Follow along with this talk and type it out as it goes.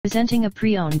Presenting a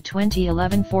pre-owned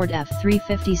 2011 Ford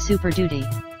F-350 Super Duty.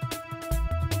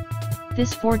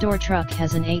 This four-door truck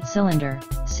has an 8-cylinder,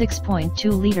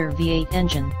 6.2-liter V8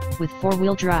 engine, with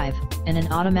four-wheel drive, and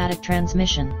an automatic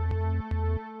transmission.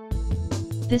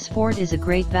 This Ford is a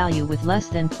great value with less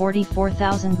than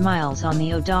 44,000 miles on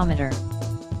the odometer.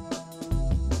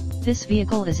 This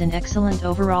vehicle is in excellent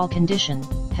overall condition,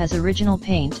 has original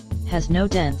paint, has no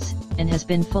dents, and has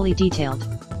been fully detailed.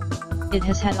 It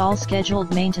has had all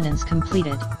scheduled maintenance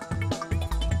completed.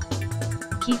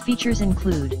 Key features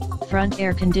include front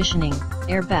air conditioning,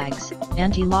 airbags,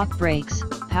 anti-lock brakes,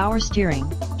 power steering,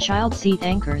 child seat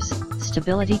anchors,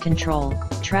 stability control,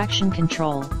 traction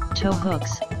control, tow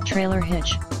hooks, trailer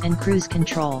hitch, and cruise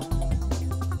control.